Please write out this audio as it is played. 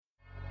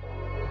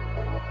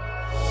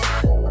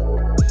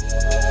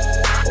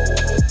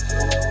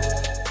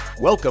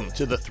Welcome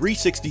to the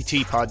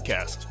 360T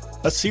Podcast,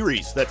 a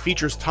series that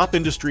features top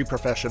industry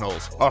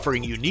professionals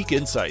offering unique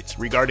insights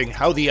regarding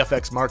how the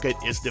FX market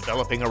is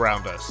developing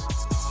around us.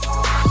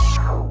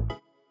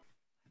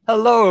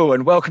 Hello,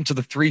 and welcome to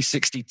the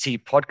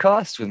 360T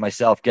Podcast with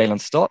myself, Galen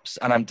Stops,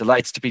 and I'm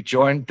delighted to be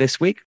joined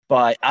this week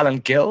by Alan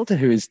Guild,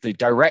 who is the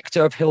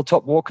Director of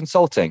Hilltop War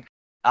Consulting.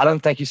 Alan,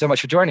 thank you so much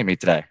for joining me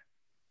today.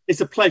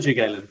 It's a pleasure,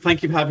 Galen.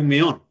 Thank you for having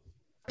me on.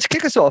 To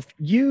kick us off,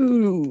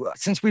 you,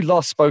 since we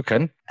last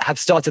spoken, have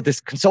started this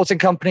consulting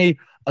company.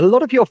 A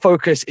lot of your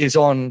focus is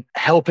on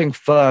helping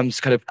firms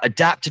kind of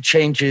adapt to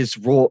changes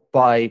wrought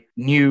by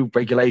new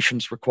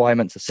regulations,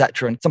 requirements,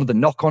 etc., and some of the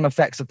knock-on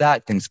effects of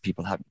that, things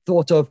people haven't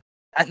thought of.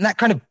 And that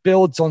kind of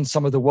builds on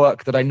some of the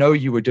work that I know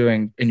you were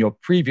doing in your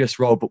previous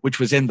role, but which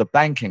was in the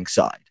banking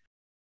side.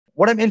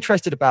 What I'm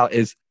interested about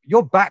is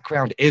your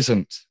background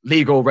isn't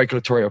legal,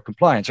 regulatory, or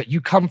compliance, right?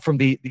 You come from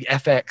the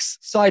FX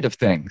side of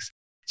things.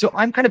 So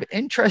I'm kind of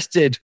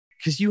interested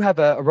because you have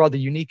a rather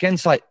unique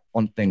insight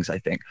on things, I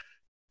think.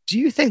 Do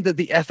you think that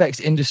the FX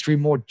industry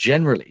more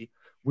generally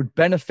would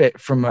benefit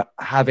from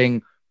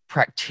having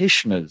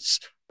practitioners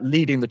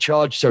leading the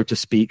charge, so to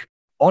speak,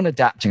 on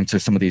adapting to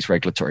some of these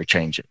regulatory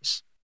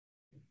changes?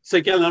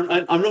 So, Galen,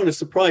 I'm not going to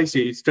surprise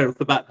you straight off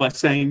the bat by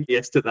saying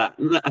yes to that.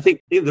 I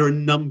think there are a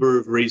number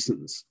of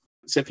reasons.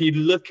 So if you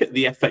look at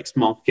the FX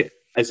market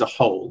as a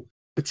whole,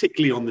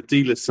 particularly on the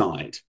dealer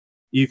side,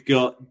 you've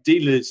got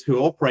dealers who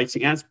are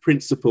operating as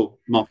principal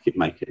market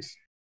makers.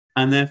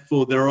 And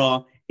therefore, there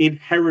are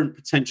inherent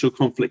potential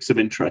conflicts of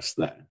interest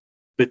there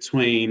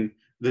between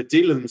the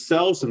dealer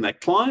themselves and their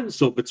clients,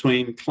 or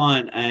between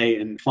client A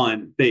and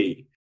client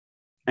B.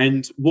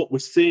 And what we're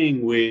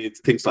seeing with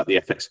things like the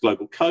FX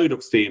Global Code,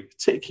 obviously in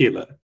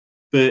particular,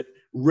 but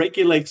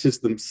regulators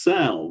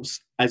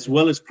themselves, as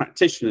well as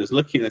practitioners,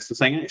 looking at this and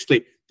saying,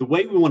 actually, the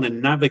way we want to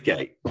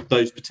navigate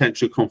those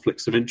potential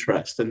conflicts of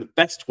interest and the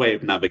best way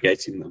of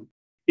navigating them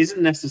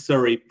isn't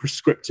necessarily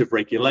prescriptive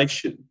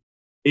regulation.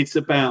 It's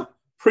about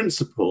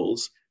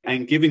principles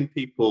and giving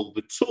people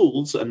the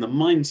tools and the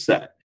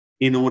mindset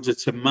in order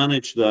to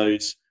manage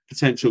those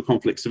potential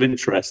conflicts of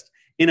interest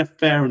in a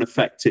fair and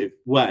effective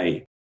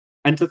way.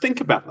 And to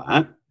think about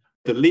that,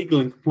 the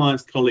legal and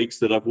compliance colleagues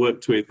that I've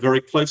worked with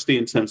very closely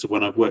in terms of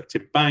when I've worked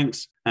in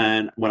banks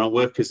and when I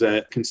work as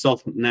a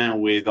consultant now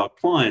with our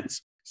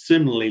clients,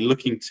 similarly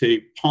looking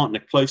to partner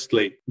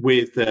closely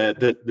with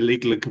the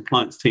legal and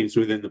compliance teams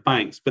within the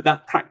banks. But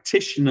that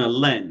practitioner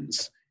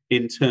lens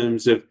in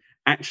terms of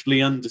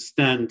actually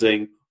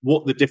understanding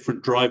what the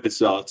different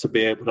drivers are to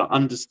be able to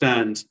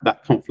understand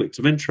that conflict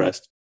of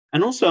interest,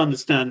 and also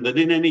understand that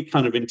in any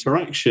kind of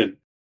interaction,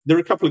 there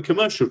are a couple of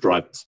commercial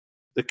drivers.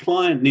 The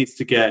client needs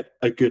to get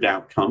a good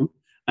outcome,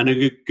 and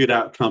a good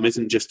outcome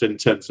isn't just in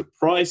terms of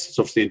price, it's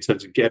obviously in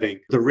terms of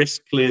getting the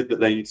risk cleared that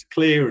they need to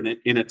clear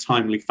in a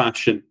timely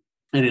fashion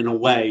and in a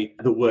way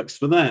that works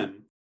for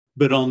them.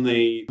 But on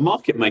the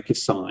market maker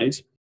side,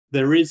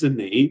 there is a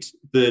need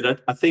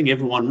that I think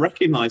everyone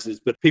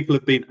recognizes, but people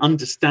have been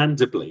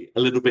understandably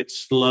a little bit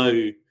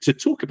slow to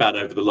talk about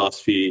over the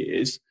last few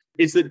years,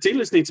 is that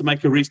dealers need to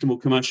make a reasonable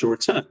commercial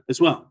return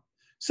as well.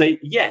 Say,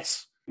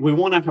 yes, we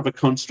want to have a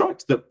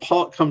construct that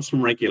part comes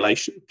from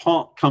regulation,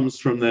 part comes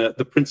from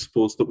the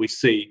principles that we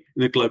see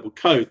in the global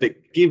code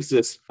that gives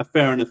us a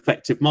fair and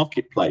effective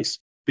marketplace.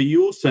 But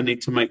you also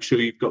need to make sure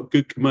you've got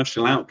good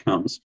commercial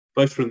outcomes,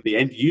 both from the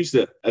end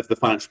user of the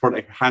financial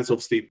product who has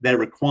obviously their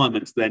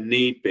requirements, their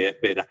need, be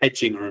it a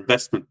hedging or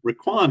investment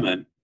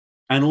requirement,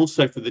 and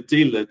also for the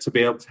dealer to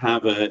be able to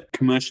have a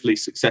commercially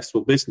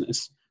successful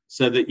business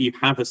so that you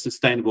have a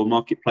sustainable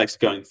marketplace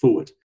going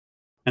forward.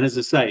 And as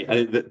I say,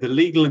 the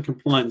legal and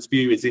compliance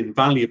view is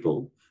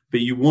invaluable,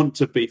 but you want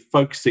to be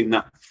focusing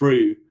that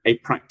through a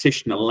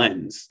practitioner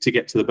lens to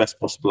get to the best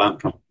possible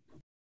outcome.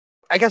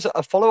 I guess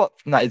a follow-up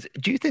from that is,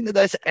 do you think that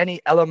there's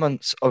any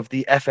elements of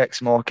the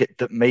FX market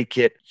that make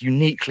it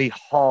uniquely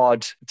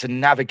hard to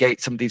navigate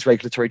some of these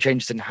regulatory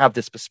changes and have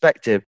this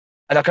perspective?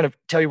 And I'll kind of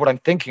tell you what I'm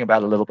thinking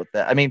about a little bit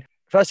there. I mean,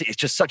 firstly, it's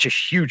just such a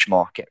huge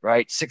market,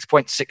 right?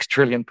 6.6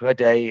 trillion per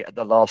day at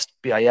the last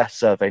BIS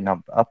survey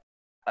number.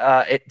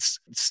 It's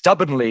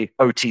stubbornly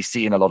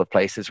OTC in a lot of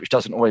places, which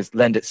doesn't always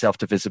lend itself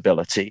to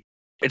visibility.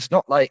 It's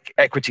not like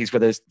equities where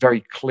there's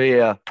very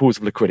clear pools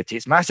of liquidity.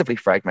 It's massively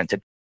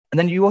fragmented. And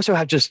then you also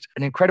have just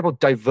an incredible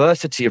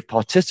diversity of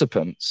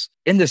participants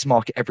in this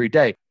market every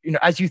day. You know,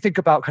 as you think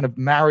about kind of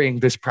marrying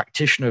this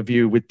practitioner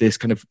view with this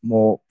kind of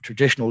more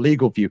traditional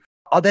legal view,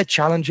 are there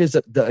challenges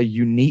that are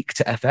unique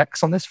to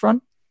FX on this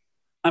front?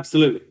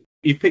 Absolutely.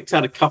 You picked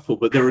out a couple,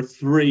 but there are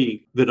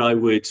three that I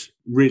would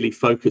really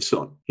focus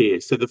on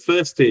here. So the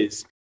first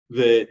is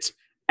that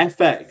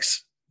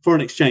FX,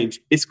 foreign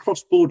exchange, is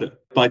cross-border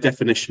by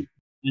definition.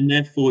 And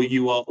therefore,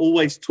 you are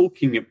always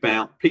talking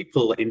about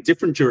people in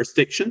different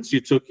jurisdictions.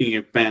 You're talking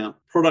about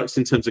products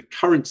in terms of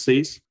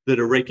currencies that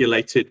are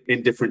regulated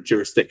in different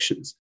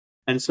jurisdictions.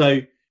 And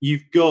so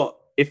you've got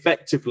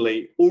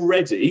effectively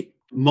already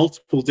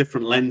multiple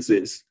different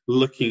lenses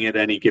looking at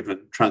any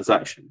given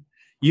transaction.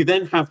 You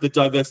then have the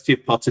diversity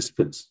of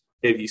participants.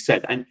 you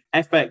said. And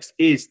FX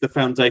is the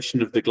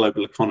foundation of the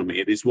global economy.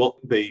 It is what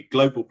the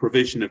global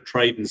provision of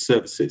trade and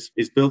services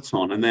is built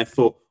on. And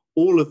therefore,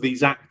 all of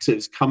these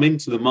actors come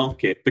into the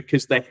market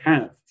because they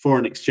have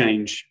foreign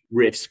exchange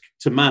risk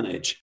to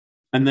manage.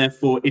 And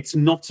therefore, it's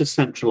not a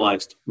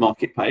centralized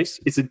marketplace.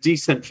 It's a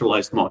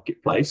decentralized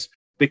marketplace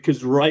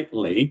because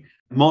rightly,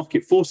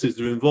 market forces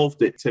have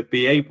involved it to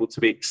be able to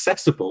be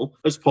accessible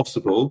as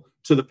possible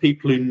to the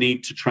people who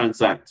need to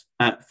transact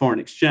at foreign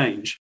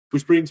exchange.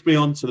 Which brings me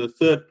on to the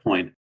third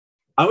point.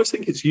 I always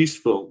think it's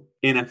useful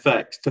in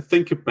FX to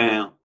think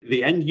about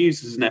the end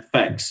users in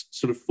FX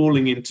sort of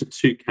falling into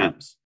two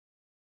camps.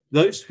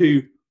 Those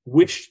who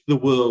wish the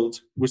world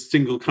was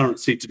single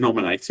currency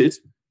denominated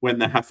when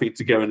they're having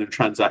to go in and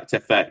transact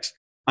FX,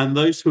 and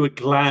those who are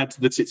glad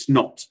that it's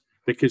not,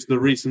 because the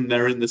reason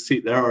they're in the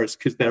seat they are is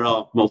because there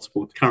are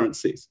multiple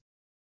currencies.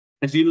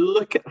 As you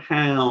look at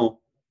how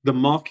the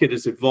market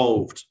has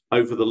evolved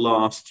over the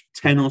last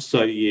 10 or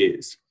so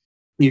years,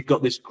 you've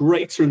got this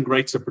greater and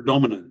greater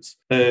predominance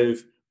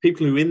of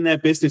people who in their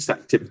business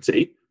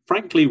activity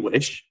frankly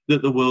wish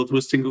that the world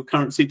was single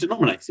currency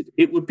denominated.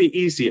 It would be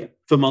easier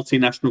for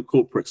multinational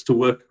corporates to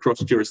work across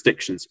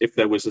jurisdictions if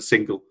there was a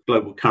single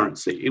global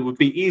currency. It would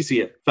be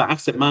easier for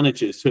asset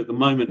managers who at the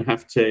moment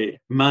have to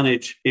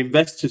manage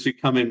investors who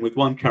come in with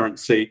one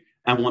currency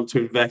and want to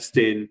invest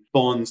in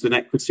bonds and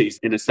equities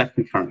in a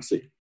second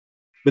currency.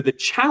 But the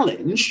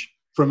challenge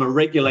from a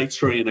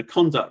regulatory and a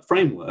conduct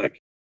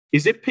framework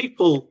is if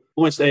people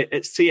almost see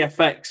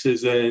FX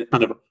as a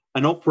kind of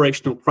an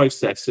operational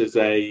process, as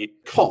a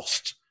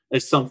cost,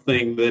 as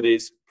something that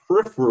is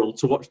peripheral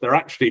to what they're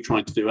actually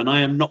trying to do. And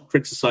I am not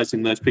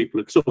criticizing those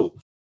people at all.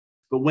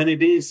 But when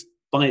it is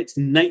by its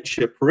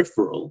nature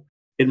peripheral,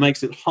 it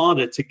makes it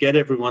harder to get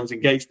everyone's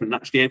engagement and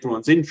actually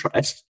everyone's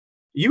interest.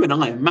 You and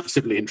I are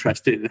massively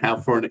interested in how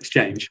foreign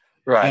exchange.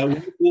 Right.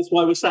 That's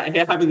why we're sat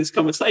here having this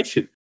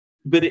conversation.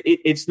 But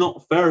it's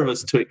not fair of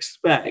us to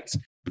expect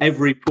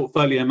every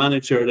portfolio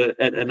manager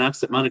at an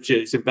asset manager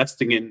who's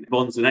investing in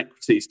bonds and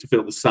equities to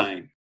feel the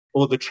same,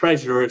 or the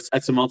treasurer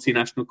at a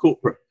multinational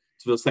corporate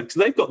to feel the same,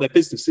 because they've got their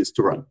businesses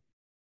to run.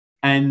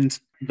 And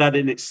that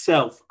in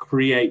itself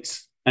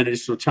creates an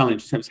additional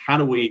challenge in terms of how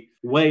do we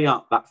weigh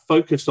up that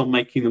focus on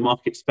making the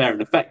markets fair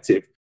and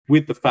effective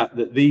with the fact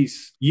that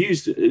these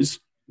users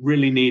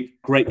really need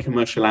great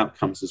commercial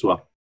outcomes as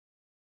well.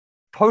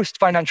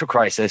 Post-financial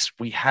crisis,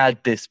 we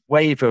had this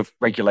wave of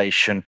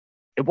regulation.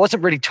 It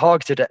wasn't really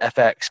targeted at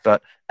FX,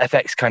 but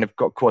FX kind of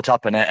got caught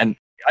up in it. And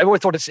I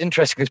always thought it's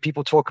interesting because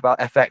people talk about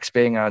FX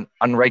being an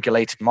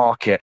unregulated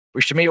market,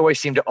 which to me always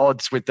seemed at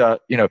odds with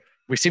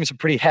we've seen some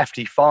pretty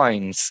hefty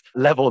fines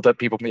leveled at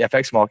people from the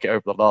FX market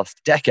over the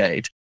last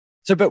decade.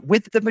 So, but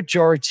with the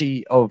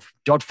majority of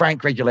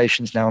Dodd-Frank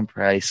regulations now in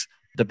place,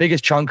 the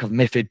biggest chunk of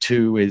MiFID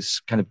II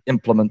is kind of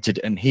implemented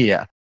in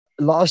here.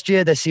 Last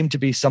year, there seemed to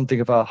be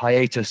something of a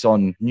hiatus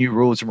on new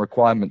rules and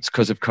requirements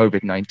because of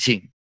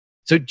COVID-19.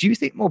 So do you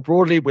think more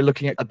broadly we're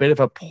looking at a bit of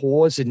a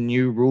pause in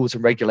new rules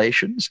and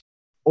regulations?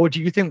 Or do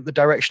you think the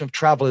direction of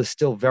travel is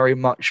still very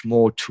much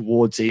more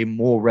towards a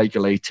more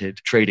regulated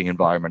trading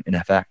environment in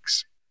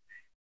FX?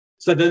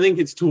 So I don't think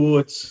it's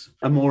towards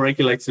a more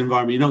regulated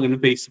environment. You're not going to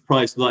be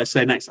surprised with what I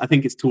say next. I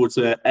think it's towards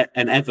an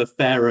ever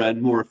fairer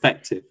and more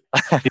effective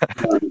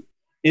environment.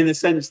 In the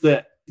sense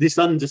that this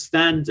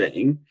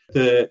understanding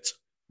that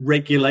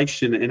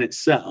regulation in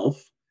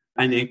itself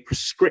and a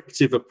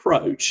prescriptive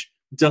approach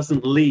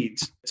doesn't lead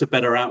to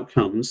better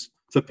outcomes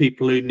for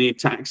people who need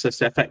to access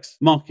FX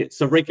markets.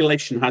 So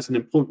regulation has an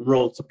important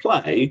role to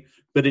play,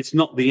 but it's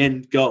not the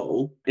end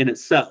goal in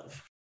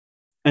itself.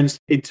 And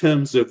in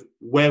terms of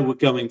where we're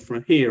going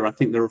from here, I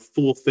think there are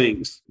four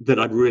things that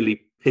I'd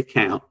really pick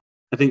out.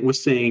 I think we're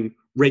seeing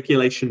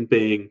regulation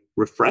being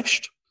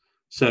refreshed.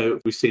 So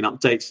we've seen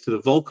updates to the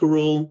Volcker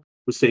rule.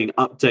 We're seeing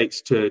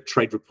updates to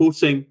trade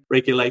reporting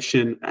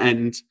regulation.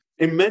 And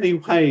in many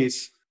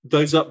ways,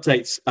 those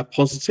updates are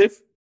positive.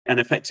 And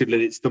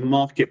effectively, it's the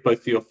market,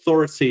 both the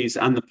authorities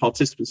and the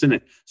participants in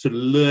it, sort of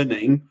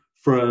learning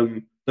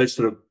from those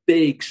sort of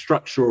big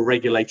structural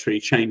regulatory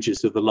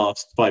changes of the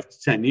last 5 to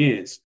 10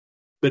 years.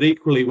 But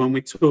equally, when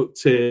we talk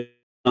to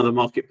other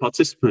market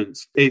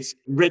participants, it's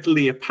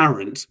readily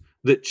apparent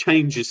that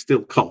change is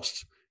still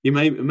cost. You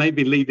may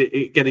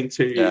be getting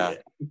to a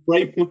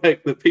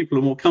framework that people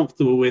are more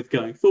comfortable with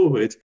going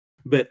forward,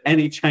 but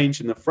any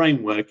change in the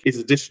framework is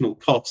additional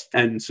cost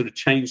and sort of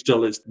change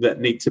dollars that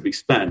need to be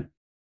spent.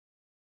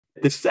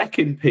 The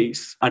second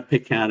piece I'd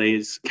pick out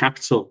is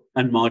capital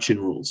and margin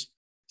rules.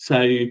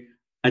 So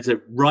as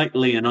a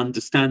rightly and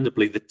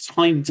understandably, the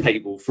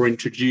timetable for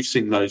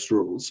introducing those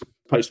rules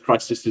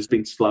post-crisis has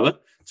been slower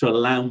to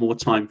allow more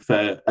time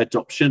for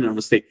adoption, and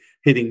obviously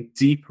hitting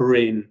deeper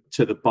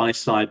into the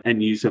buy-side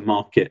end user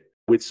market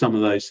with some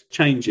of those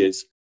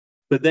changes.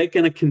 But they're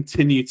going to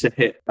continue to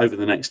hit over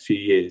the next few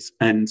years.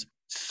 And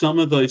some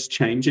of those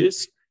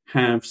changes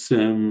have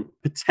some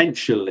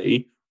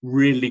potentially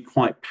really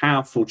quite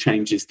powerful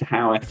changes to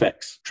how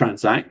FX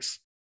transacts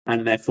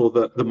and therefore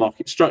the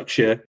market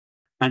structure,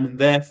 and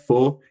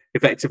therefore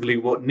effectively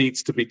what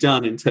needs to be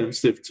done in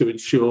terms of to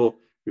ensure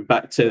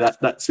back to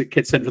that's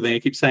the central thing I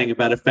keep saying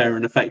about a fair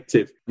and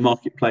effective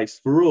marketplace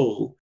for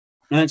all.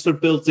 And it sort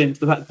of builds into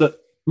the fact that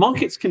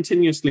markets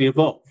continuously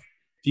evolve.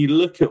 If you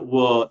look at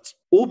what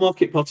all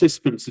market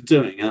participants are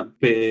doing,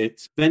 be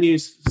it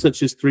venues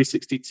such as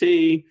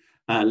 360T,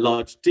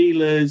 large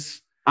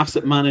dealers,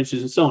 asset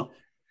managers, and so on,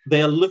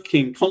 they are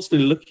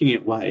constantly looking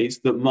at ways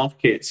that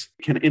markets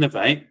can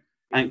innovate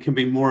and can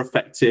be more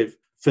effective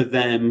for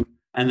them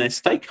and their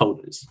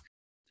stakeholders.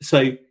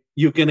 So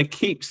you're going to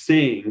keep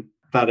seeing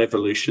that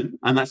evolution,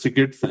 and that's a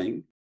good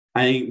thing.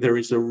 I think there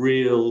is a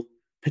real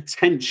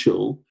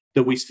potential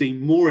that we see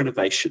more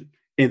innovation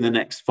in the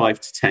next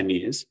 5 to 10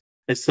 years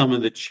as some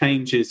of the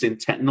changes in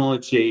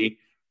technology,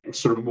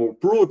 sort of more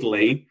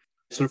broadly,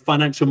 sort of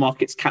financial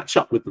markets catch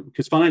up with them,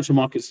 because financial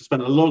markets have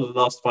spent a lot of the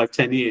last 5,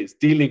 10 years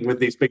dealing with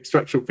these big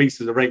structural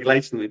pieces of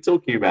regulation they're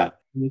talking about.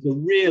 And there's a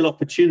real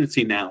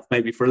opportunity now,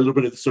 maybe for a little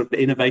bit of the sort of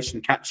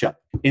innovation catch up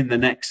in the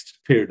next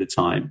period of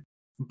time.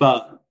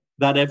 But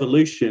that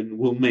evolution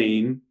will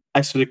mean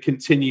a sort of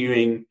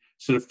continuing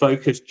sort of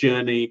focused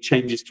journey,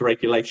 changes to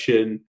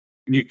regulation,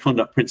 new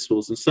conduct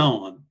principles, and so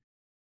on.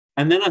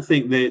 And then I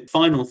think the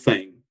final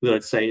thing that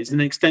I'd say is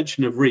an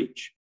extension of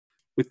reach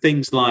with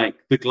things like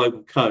the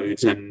global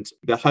code and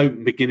the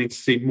hope beginning to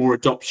see more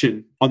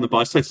adoption on the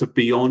buy side, so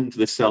beyond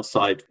the sell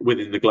side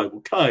within the global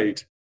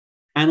code.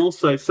 And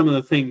also some of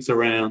the things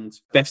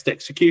around best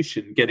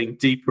execution, getting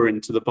deeper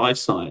into the buy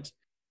side,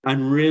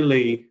 and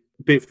really,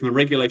 be it from the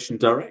regulation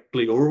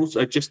directly or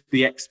also just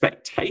the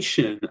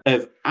expectation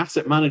of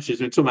asset managers.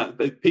 We're talking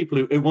about people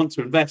who want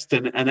to invest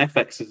in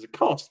FX as a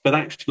cost, but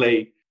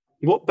actually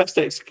what best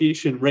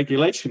execution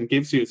regulation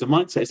gives you as a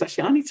mindset is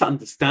actually, I need to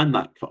understand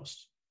that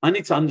cost. I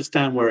need to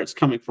understand where it's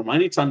coming from. I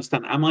need to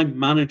understand, am I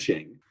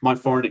managing my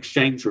foreign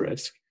exchange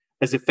risk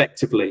as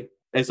effectively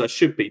as I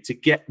should be to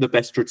get the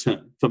best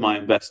return for my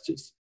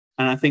investors?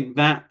 And I think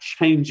that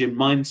change in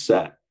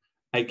mindset,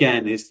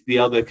 again, is the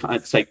other,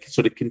 I'd say,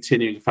 sort of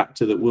continuing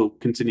factor that we'll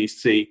continue to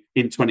see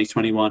in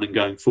 2021 and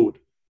going forward.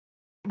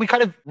 We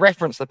kind of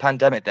referenced the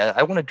pandemic there.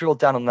 I want to drill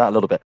down on that a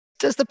little bit.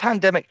 Does the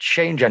pandemic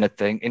change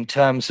anything in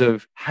terms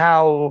of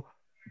how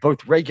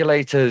both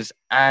regulators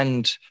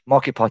and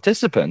market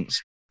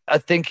participants are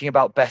thinking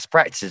about best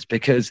practices?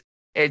 Because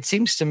it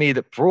seems to me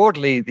that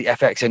broadly the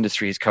FX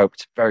industry has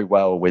coped very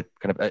well with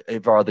kind of a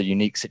rather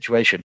unique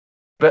situation.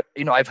 But,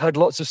 I've heard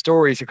lots of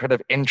stories of kind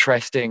of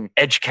interesting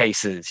edge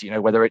cases,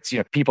 whether it's,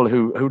 people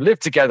who live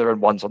together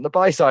and one's on the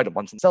buy side and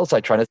one's on the sell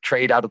side trying to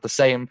trade out of the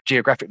same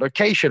geographic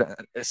location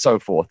and so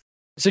forth.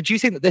 So do you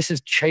think that this has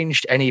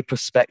changed any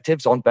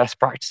perspectives on best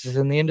practices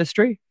in the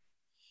industry?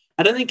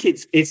 I don't think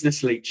it's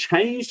necessarily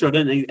changed. I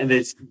don't think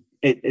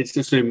it's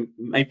just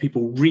made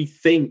people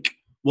rethink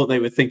what they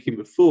were thinking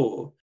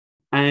before.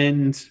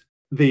 And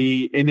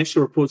the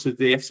initial reports of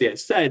the FCA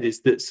said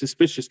is that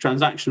suspicious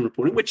transaction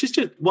reporting, which is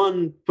just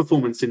one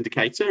performance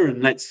indicator,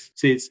 and let's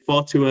see, it's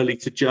far too early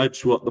to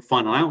judge what the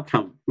final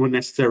outcome will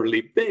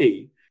necessarily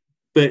be.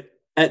 But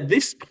at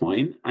this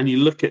point, and you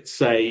look at,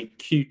 say,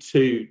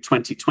 Q2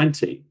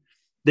 2020,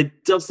 there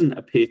doesn't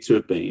appear to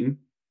have been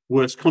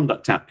worse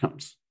conduct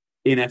outcomes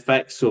in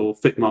FX or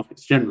FIC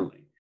markets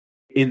generally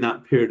in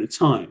that period of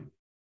time.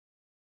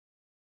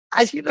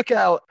 As you look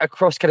out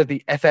across kind of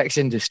the FX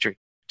industry,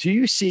 do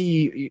you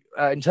see,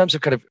 in terms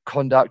of kind of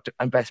conduct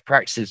and best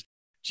practices,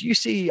 do you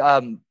see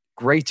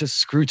greater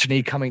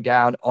scrutiny coming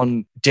down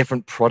on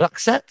different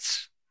product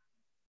sets?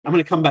 I'm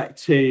going to come back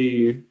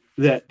to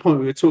that point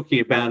we were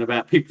talking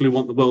about people who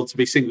want the world to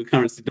be single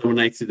currency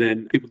dominated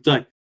and people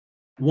don't.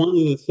 One of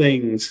the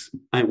things,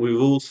 and we've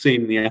all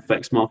seen the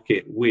FX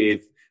market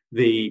with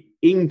the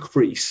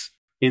increase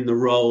in the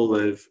role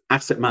of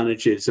asset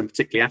managers, and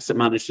particularly asset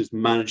managers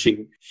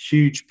managing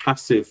huge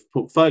passive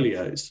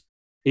portfolios,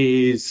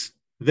 is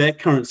their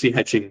currency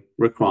hedging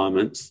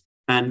requirements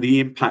and the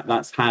impact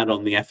that's had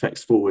on the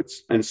FX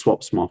forwards and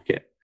swaps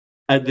market.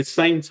 At the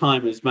same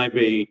time as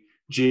maybe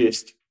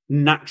just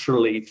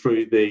naturally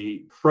through the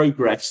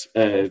progress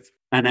of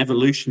an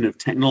evolution of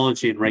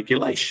technology and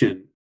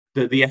regulation,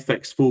 that the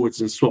FX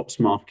forwards and swaps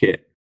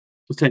market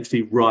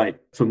potentially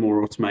ripe for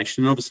more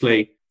automation. And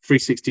obviously,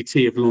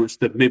 360T have launched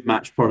the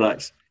mid-match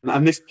products.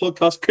 And this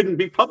podcast couldn't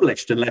be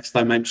published unless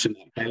I mentioned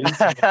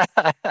that,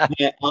 Caelan.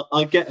 Yeah,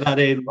 I'll get that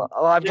in. Well,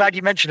 I'm glad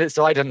you mentioned it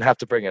so I didn't have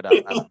to bring it up.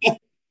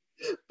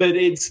 But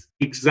it's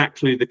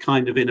exactly the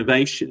kind of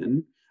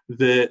innovation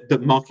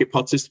that market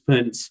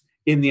participants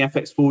in the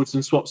FX forwards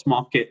and swaps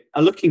market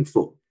are looking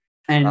for.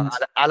 And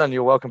Alan,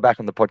 you're welcome back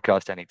on the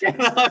podcast anytime.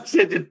 I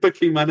said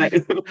booking my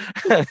name.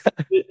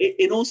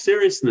 In all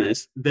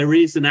seriousness, there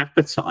is an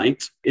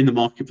appetite in the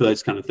market for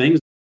those kind of things.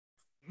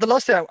 The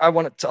last thing I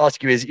wanted to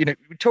ask you is,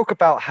 we talk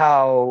about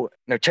how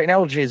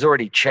technology has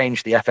already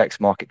changed the FX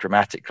market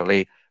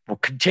dramatically, will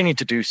continue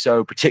to do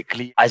so,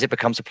 particularly as it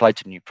becomes applied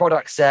to new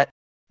product set.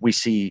 We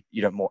see,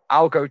 more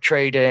algo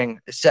trading,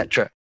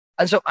 etc.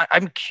 And so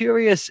I'm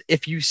curious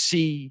if you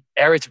see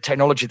areas of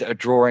technology that are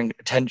drawing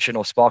attention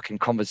or sparking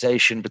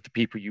conversation with the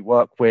people you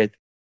work with.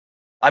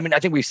 I mean, I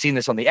think we've seen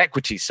this on the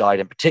equity side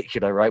in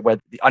particular, right, where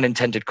the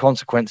unintended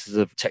consequences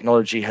of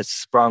technology has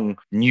sprung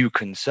new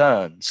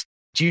concerns.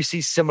 Do you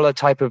see similar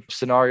type of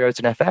scenarios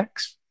in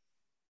FX?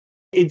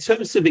 In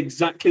terms of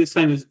exactly the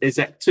same as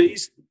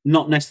equities,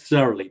 not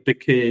necessarily,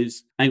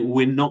 because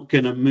we're not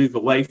going to move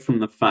away from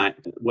the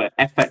fact where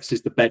FX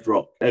is the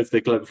bedrock of the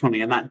global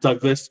economy, and that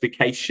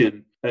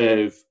diversification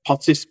of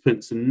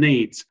participants and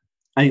needs,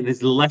 I think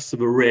there's less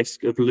of a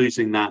risk of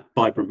losing that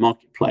vibrant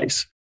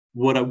marketplace.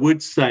 What I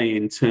would say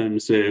in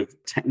terms of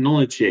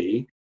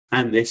technology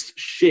and this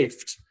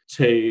shift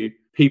to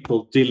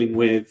people dealing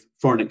with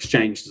foreign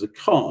exchange as a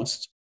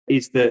cost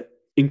is that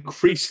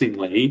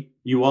increasingly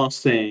you are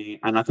seeing,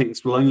 and I think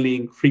this will only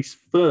increase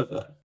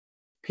further,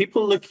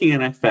 people looking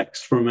at FX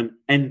from an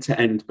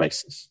end-to-end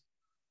basis.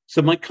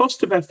 So my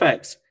cost of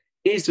FX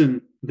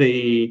isn't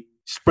the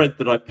spread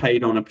that I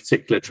paid on a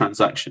particular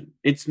transaction.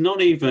 It's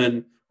not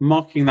even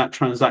marking that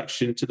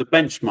transaction to the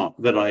benchmark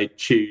that I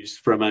choose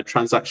from a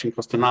transaction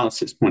cost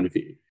analysis point of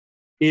view.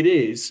 It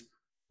is,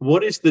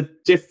 what is the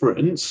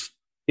difference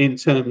in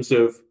terms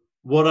of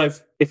what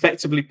I've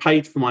effectively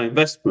paid for my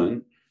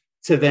investment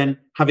to then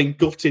having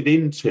got it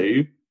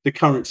into the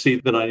currency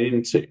that I'm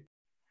into.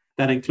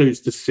 That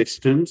includes the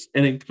systems,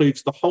 it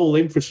includes the whole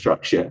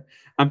infrastructure,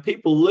 and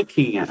people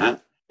looking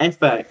at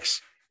FX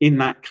in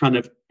that kind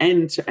of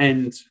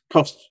end-to-end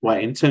cost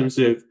way in terms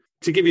of,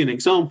 to give you an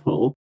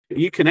example,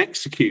 you can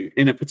execute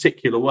in a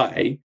particular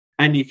way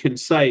and you can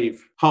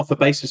save 0.5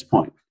 basis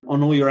point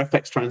on all your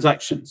FX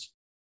transactions.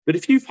 But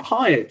if you've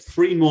hired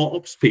 3 more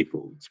ops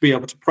people to be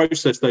able to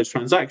process those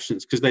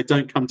transactions because they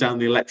don't come down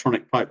the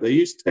electronic pipe they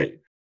used to,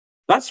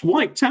 that's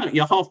wiped out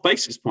your 0.5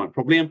 basis point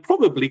probably, and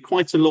probably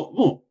quite a lot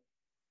more.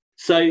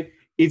 So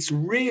it's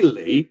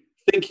really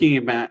thinking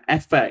about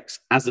FX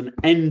as an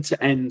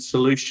end-to-end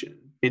solution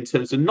in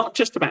terms of not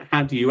just about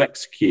how do you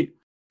execute,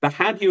 but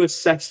how do you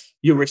assess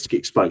your risk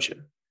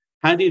exposure?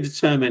 How do you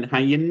determine how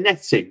you're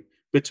netting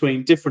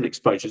between different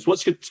exposures?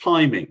 What's your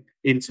timing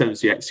in terms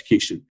of your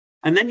execution?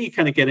 And then you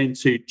kind of get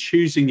into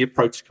choosing your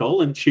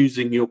protocol and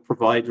choosing your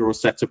provider or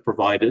set of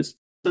providers.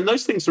 And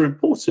those things are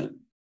important.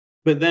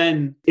 But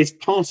then it's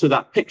part of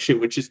that picture,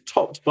 which is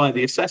topped by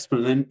the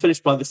assessment and then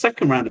finished by the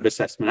second round of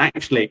assessment.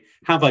 Actually,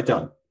 have I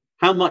done?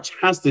 How much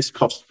has this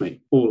cost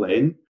me all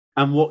in?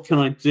 And what can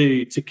I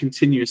do to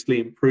continuously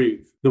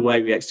improve the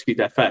way we execute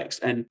FX?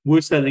 And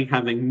we're certainly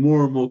having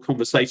more and more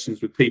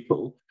conversations with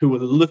people who are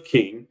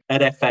looking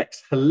at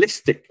FX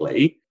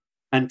holistically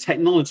and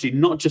technology,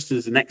 not just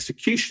as an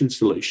execution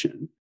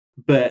solution,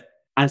 but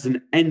as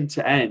an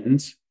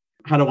end-to-end.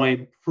 How do I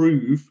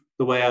improve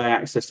the way I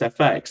access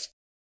FX?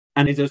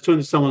 And as I was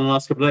talking to someone in the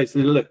last couple of days,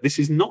 and look, this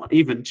is not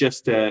even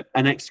just an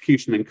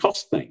execution and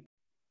cost thing.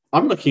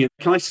 I'm looking at,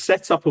 can I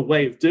set up a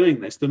way of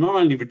doing this that not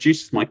only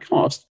reduces my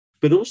cost,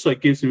 but also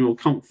gives me more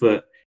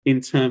comfort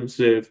in terms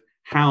of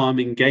how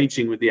I'm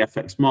engaging with the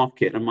FX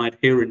market and my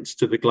adherence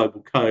to the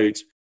global code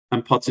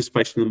and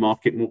participation in the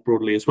market more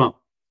broadly as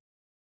well.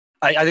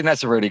 I think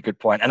that's a really good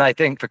point. And I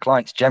think for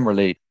clients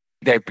generally,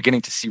 they're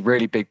beginning to see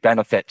really big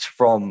benefits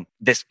from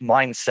this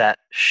mindset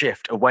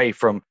shift away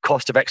from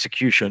cost of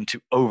execution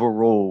to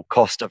overall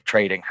cost of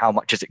trading. How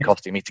much is it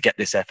costing me to get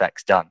this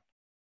FX done?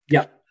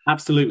 Yeah,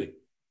 absolutely.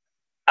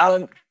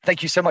 Alan,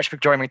 thank you so much for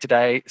joining me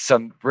today.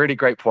 Some really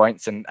great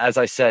points. And as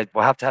I said,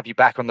 we'll have to have you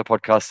back on the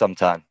podcast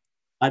sometime.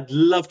 I'd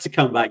love to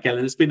come back,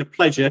 Ellen. It's been a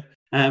pleasure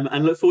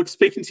and look forward to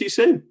speaking to you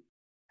soon.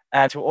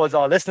 And to all of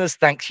our listeners,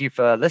 thank you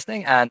for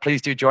listening. And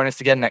please do join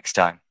us again next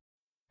time.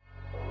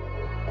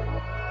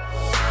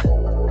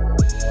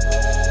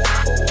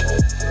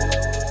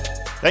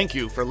 Thank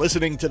you for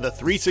listening to the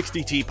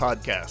 360T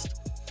podcast.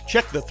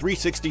 Check the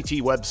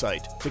 360T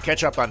website to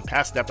catch up on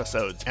past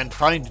episodes and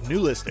find new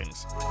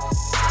listings.